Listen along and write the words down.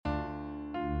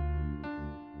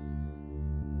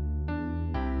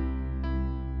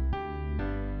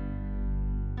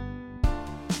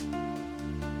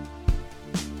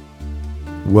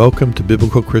Welcome to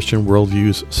Biblical Christian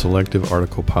Worldview's Selective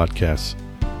Article Podcasts.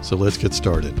 So let's get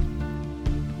started.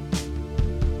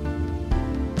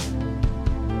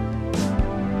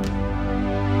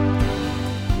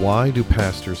 Why do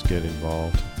pastors get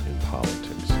involved in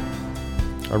politics?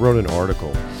 I wrote an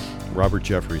article Robert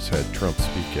Jeffress had Trump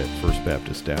speak at First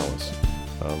Baptist Dallas,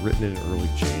 written in early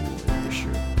January this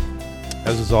year.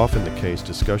 As is often the case,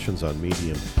 discussions on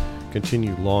Medium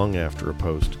continue long after a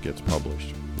post gets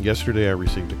published. Yesterday I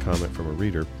received a comment from a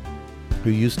reader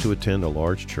who used to attend a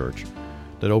large church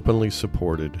that openly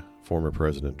supported former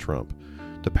President Trump.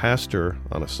 The pastor,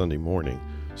 on a Sunday morning,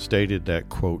 stated that,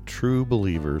 quote, true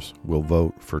believers will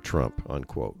vote for Trump,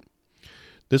 unquote.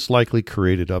 This likely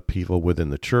created upheaval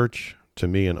within the church, to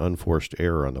me an unforced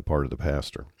error on the part of the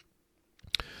pastor.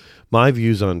 My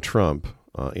views on Trump,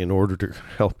 in order to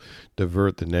help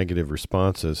divert the negative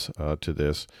responses to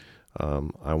this,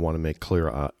 I want to make clear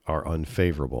are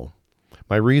unfavorable.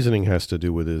 My reasoning has to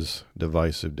do with his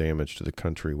divisive damage to the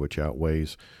country, which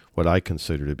outweighs what I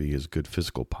consider to be his good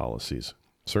fiscal policies,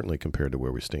 certainly compared to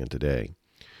where we stand today.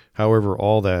 However,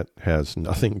 all that has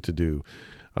nothing to do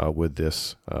with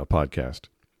this podcast.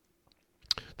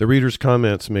 The reader's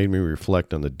comments made me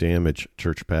reflect on the damage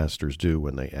church pastors do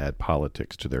when they add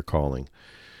politics to their calling.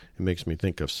 It makes me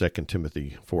think of 2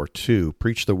 Timothy 4:2.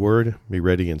 Preach the word, be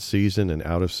ready in season and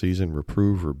out of season,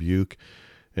 reprove, rebuke,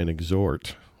 and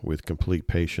exhort with complete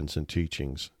patience and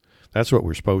teachings. That's what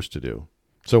we're supposed to do.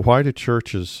 So why do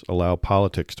churches allow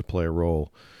politics to play a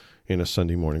role in a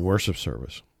Sunday morning worship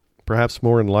service? Perhaps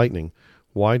more enlightening,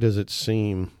 why does it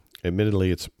seem, admittedly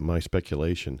it's my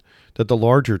speculation, that the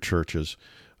larger churches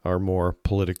are more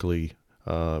politically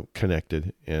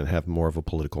connected and have more of a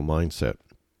political mindset?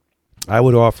 I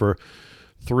would offer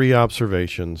three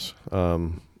observations,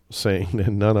 saying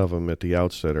that none of them at the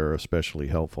outset are especially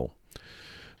helpful.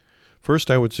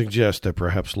 First, I would suggest that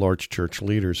perhaps large church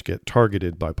leaders get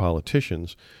targeted by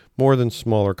politicians more than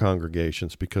smaller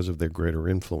congregations because of their greater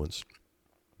influence.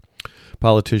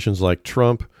 Politicians like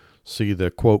Trump see the,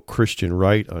 quote, Christian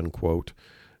right, unquote,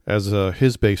 as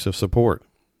his base of support.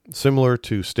 Similar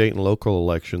to state and local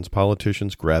elections,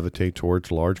 politicians gravitate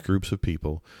towards large groups of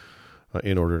people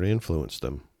in order to influence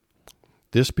them.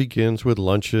 This begins with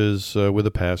lunches with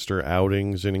a pastor,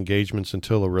 outings, and engagements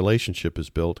until a relationship is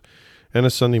built and a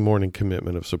Sunday morning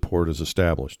commitment of support is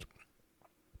established.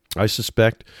 I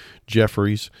suspect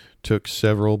Jeffress took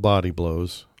several body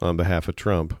blows on behalf of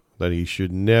Trump that he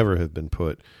should never have been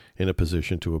put in a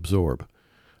position to absorb.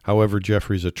 However,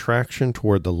 Jeffress' attraction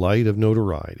toward the light of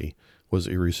notoriety was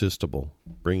irresistible,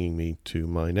 bringing me to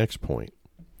my next point.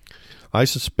 I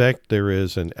suspect there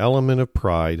is an element of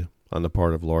pride on the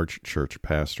part of large church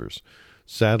pastors.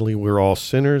 Sadly, we're all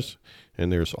sinners,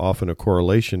 and there's often a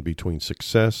correlation between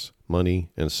success, money,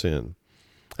 and sin.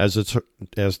 As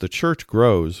the church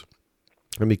grows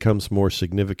and becomes more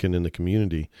significant in the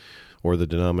community or the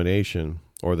denomination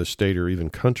or the state or even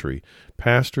country,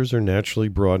 pastors are naturally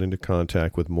brought into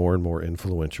contact with more and more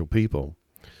influential people.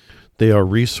 They are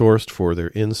resourced for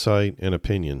their insight and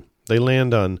opinion. They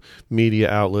land on media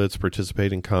outlets,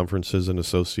 participate in conferences and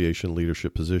association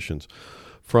leadership positions.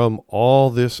 From all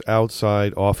this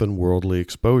outside, often worldly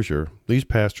exposure, these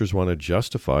pastors want to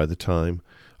justify the time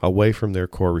away from their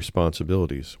core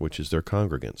responsibilities, which is their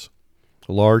congregants.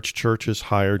 Large churches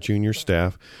hire junior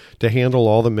staff to handle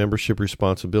all the membership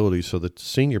responsibilities so that the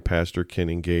senior pastor can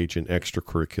engage in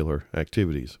extracurricular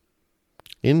activities.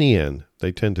 In the end,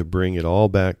 they tend to bring it all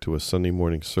back to a Sunday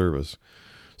morning service,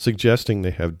 suggesting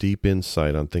they have deep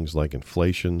insight on things like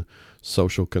inflation,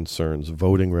 social concerns,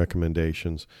 voting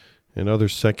recommendations, and other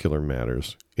secular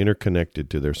matters interconnected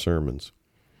to their sermons.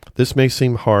 This may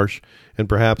seem harsh and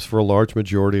perhaps for a large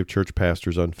majority of church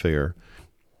pastors unfair.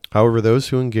 However, those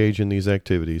who engage in these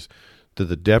activities, to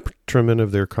the detriment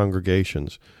of their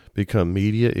congregations, become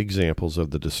media examples of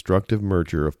the destructive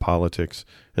merger of politics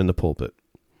and the pulpit.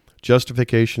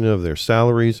 Justification of their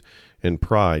salaries and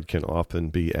pride can often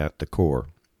be at the core.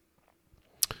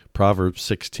 Proverbs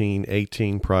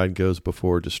 16:18, pride goes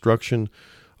before destruction,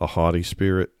 a haughty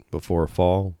spirit before a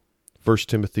fall. 1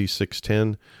 Timothy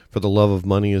 6:10, for the love of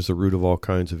money is the root of all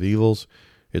kinds of evils.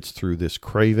 It's through this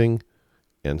craving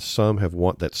and some have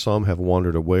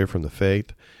wandered away from the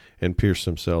faith and pierced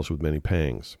themselves with many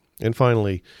pangs. And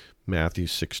finally, Matthew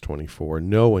 6:24,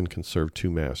 no one can serve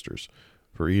two masters,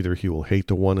 for either he will hate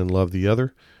the one and love the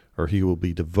other, or he will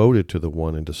be devoted to the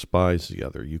one and despise the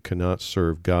other. You cannot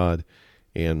serve God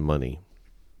and money.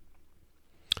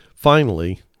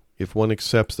 Finally, if one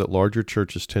accepts that larger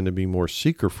churches tend to be more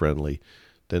seeker-friendly,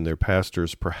 then their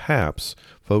pastors perhaps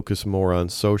focus more on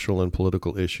social and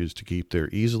political issues to keep their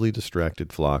easily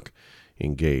distracted flock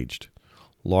engaged.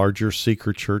 Larger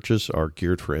seeker churches are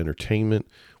geared for entertainment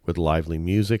with lively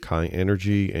music, high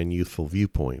energy, and youthful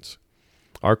viewpoints.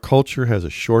 Our culture has a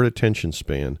short attention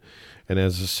span, and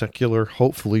as the secular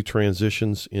hopefully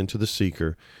transitions into the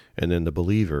seeker and then the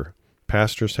believer,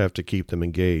 pastors have to keep them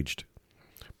engaged.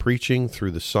 Preaching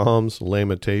through the Psalms,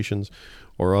 Lamentations,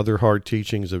 or other hard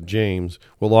teachings of James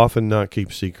will often not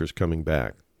keep seekers coming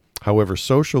back. However,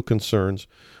 social concerns,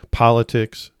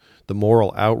 politics, the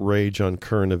moral outrage on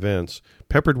current events,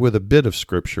 peppered with a bit of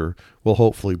Scripture, will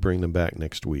hopefully bring them back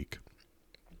next week.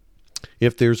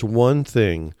 If there's one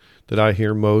thing that I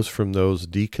hear most from those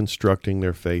deconstructing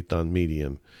their faith on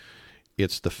Medium,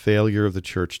 it's the failure of the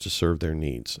church to serve their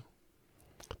needs.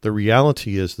 The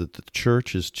reality is that the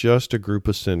church is just a group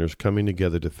of sinners coming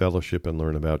together to fellowship and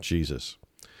learn about Jesus.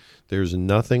 There's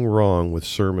nothing wrong with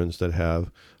sermons that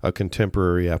have a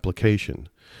contemporary application,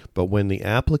 but when the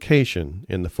application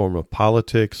in the form of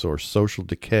politics or social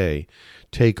decay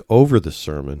take over the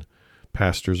sermon,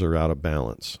 pastors are out of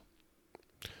balance.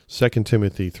 2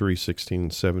 Timothy 3:16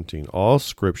 and 17, all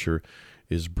Scripture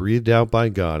is breathed out by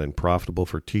God and profitable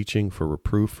for teaching, for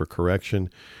reproof, for correction,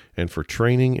 and for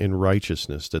training in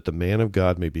righteousness, that the man of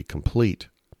God may be complete,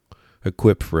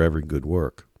 equipped for every good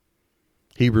work.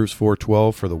 Hebrews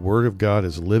 4:12, for the word of God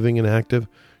is living and active,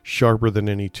 sharper than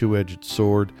any two-edged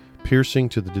sword, piercing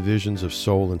to the divisions of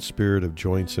soul and spirit, of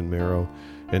joints and marrow,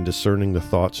 and discerning the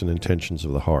thoughts and intentions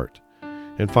of the heart.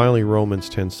 And finally, Romans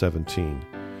 10:17,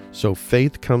 so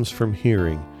faith comes from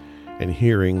hearing, and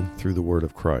hearing through the word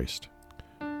of Christ.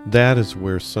 That is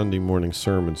where Sunday morning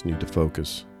sermons need to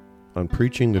focus, on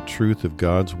preaching the truth of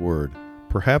God's Word,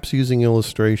 perhaps using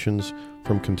illustrations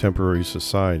from contemporary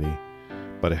society,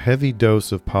 but a heavy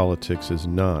dose of politics is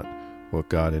not what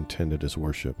God intended as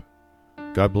worship.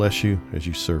 God bless you as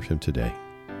you serve Him today.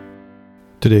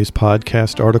 Today's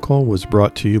podcast article was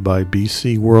brought to you by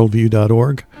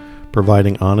bcworldview.org,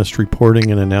 providing honest reporting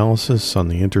and analysis on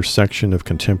the intersection of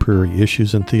contemporary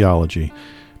issues and theology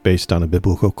based on a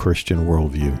biblical Christian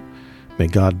worldview. May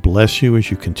God bless you as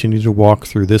you continue to walk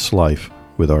through this life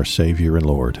with our Savior and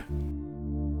Lord.